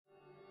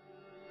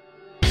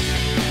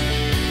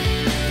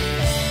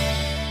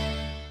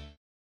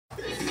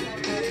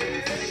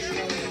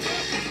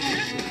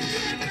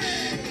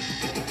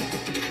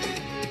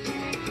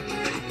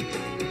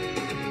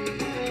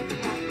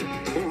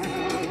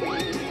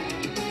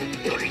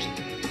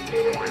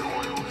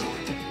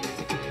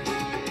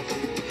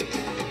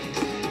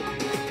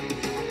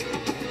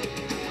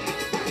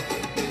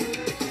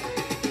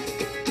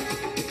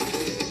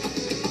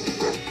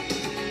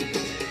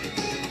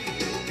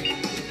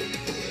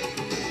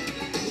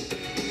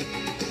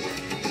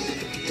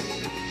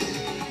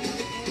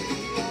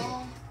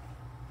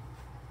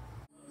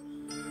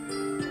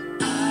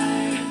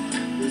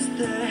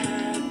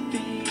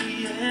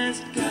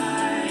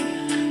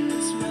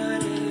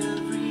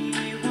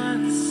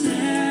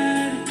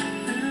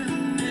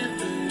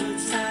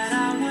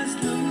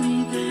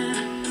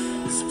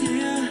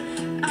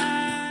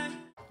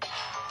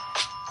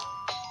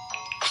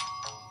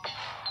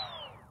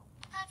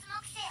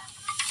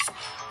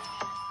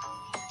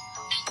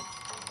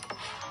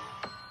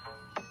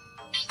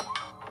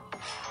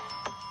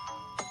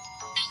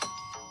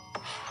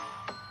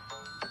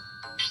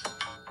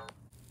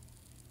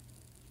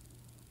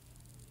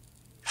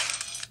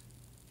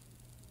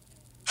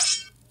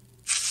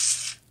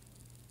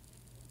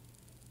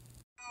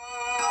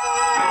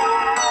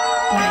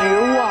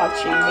You're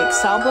watching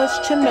Examples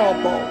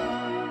Chernobyl.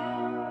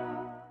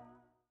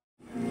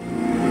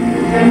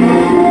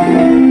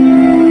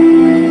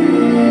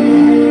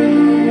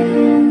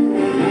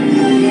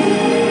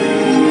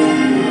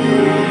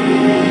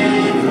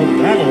 I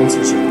hope that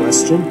answers your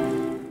question.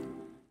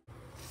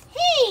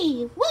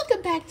 Hey!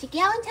 Welcome back to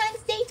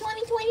Galentine's Day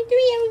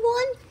 2023,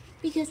 everyone!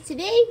 Because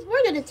today,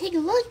 we're going to take a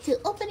look to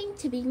opening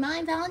To Be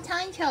My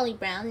Valentine, Charlie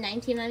Brown,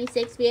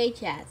 1996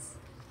 VHS.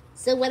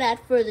 So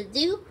without further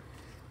ado,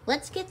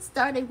 let's get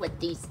started with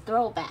these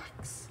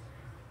throwbacks.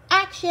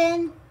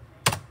 Action!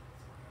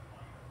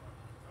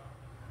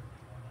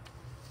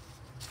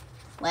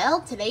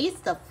 Well, today's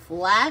the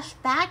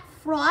Flashback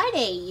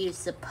Friday, you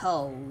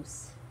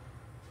suppose.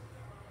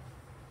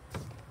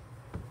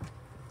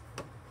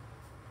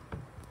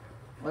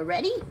 We're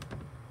ready?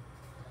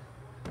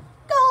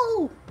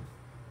 Go!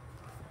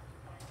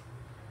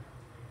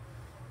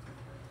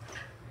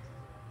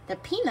 The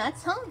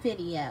Peanuts home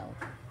video.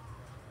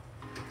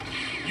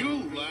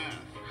 You'll laugh.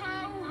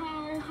 Ho,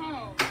 ho,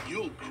 ho.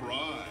 You'll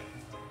cry.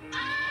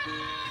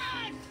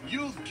 Ah!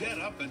 You'll get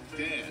up and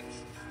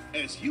dance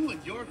as you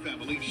and your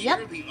family share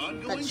Yep, the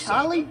ongoing the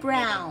Charlie saga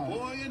Brown. of a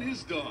boy and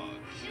his dog.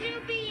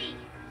 Snoopy.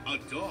 A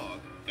dog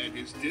and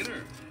his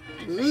dinner.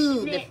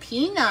 Ooh, the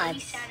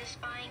Peanuts.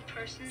 Satisfying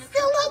person to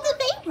Still love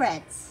the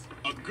favorites.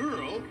 A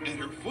girl and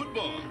her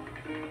football.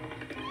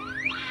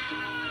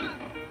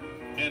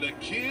 And a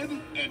kid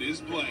and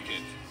his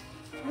blanket.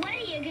 What are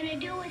you gonna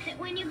do with it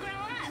when you grow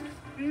up?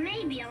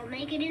 Maybe I'll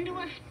make it into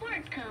a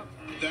sport coat.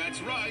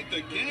 That's right,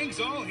 the gang's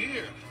all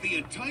here. The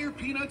entire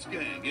Peanuts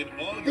gang and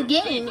all The your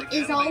gang favorite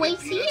is animated always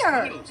Peanuts here.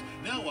 titles.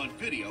 Now on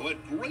video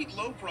at great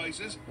low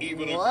prices,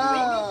 even a Whoa.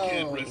 grown-up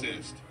can't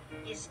resist.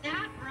 Is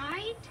that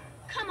right?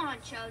 Come on,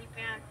 Charlie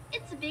Brown.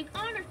 It's a big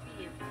honor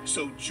for you.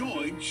 So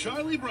join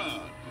Charlie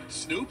Brown,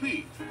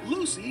 Snoopy,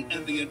 Lucy,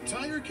 and the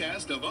entire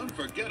cast of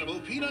unforgettable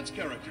Peanuts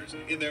characters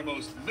in their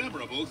most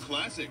memorable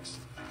classics.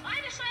 I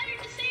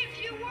decided to say a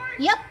few words.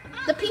 Yep,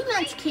 the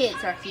Peanuts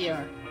kids are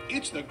here.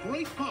 It's the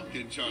Great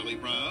Pumpkin, Charlie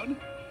Brown.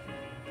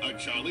 A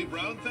Charlie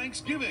Brown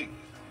Thanksgiving.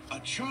 A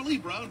Charlie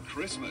Brown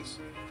Christmas.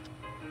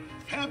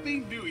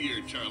 Happy New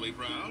Year, Charlie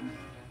Brown.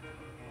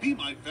 Be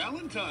My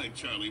Valentine,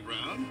 Charlie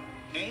Brown.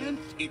 And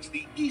it's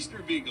the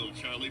Easter Beagle,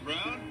 Charlie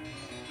Brown.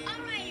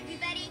 All right,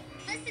 everybody,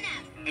 listen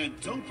up. And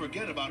don't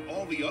forget about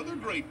all the other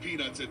great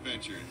Peanuts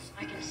adventures.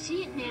 I can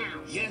see it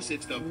now. Yes,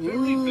 it's the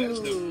very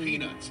best of Ooh.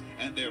 Peanuts,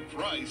 and they're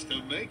priced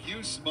to make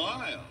you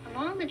smile. Of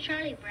all the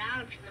Charlie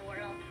Browns in the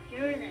world,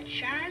 you're the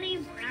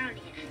Charlie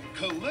Browniest.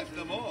 Collect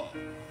them all,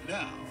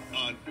 now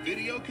on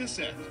video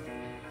cassette.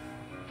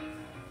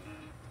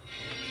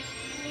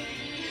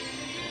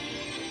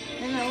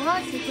 And a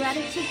lot of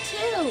gratitude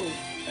too.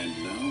 And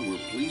now we're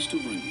pleased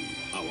to bring you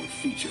our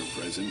feature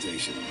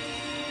presentation.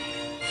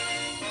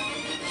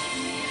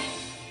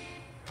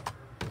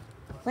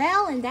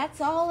 Well, and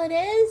that's all it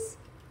is.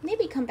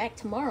 Maybe come back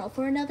tomorrow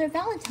for another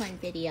Valentine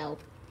video.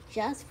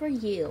 Just for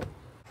you.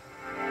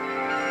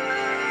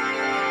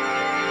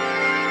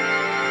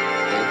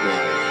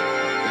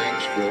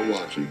 Thanks for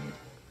watching.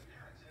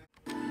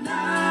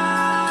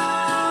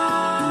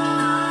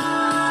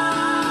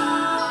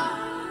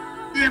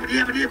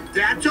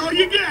 That's all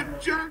you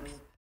get, jerks!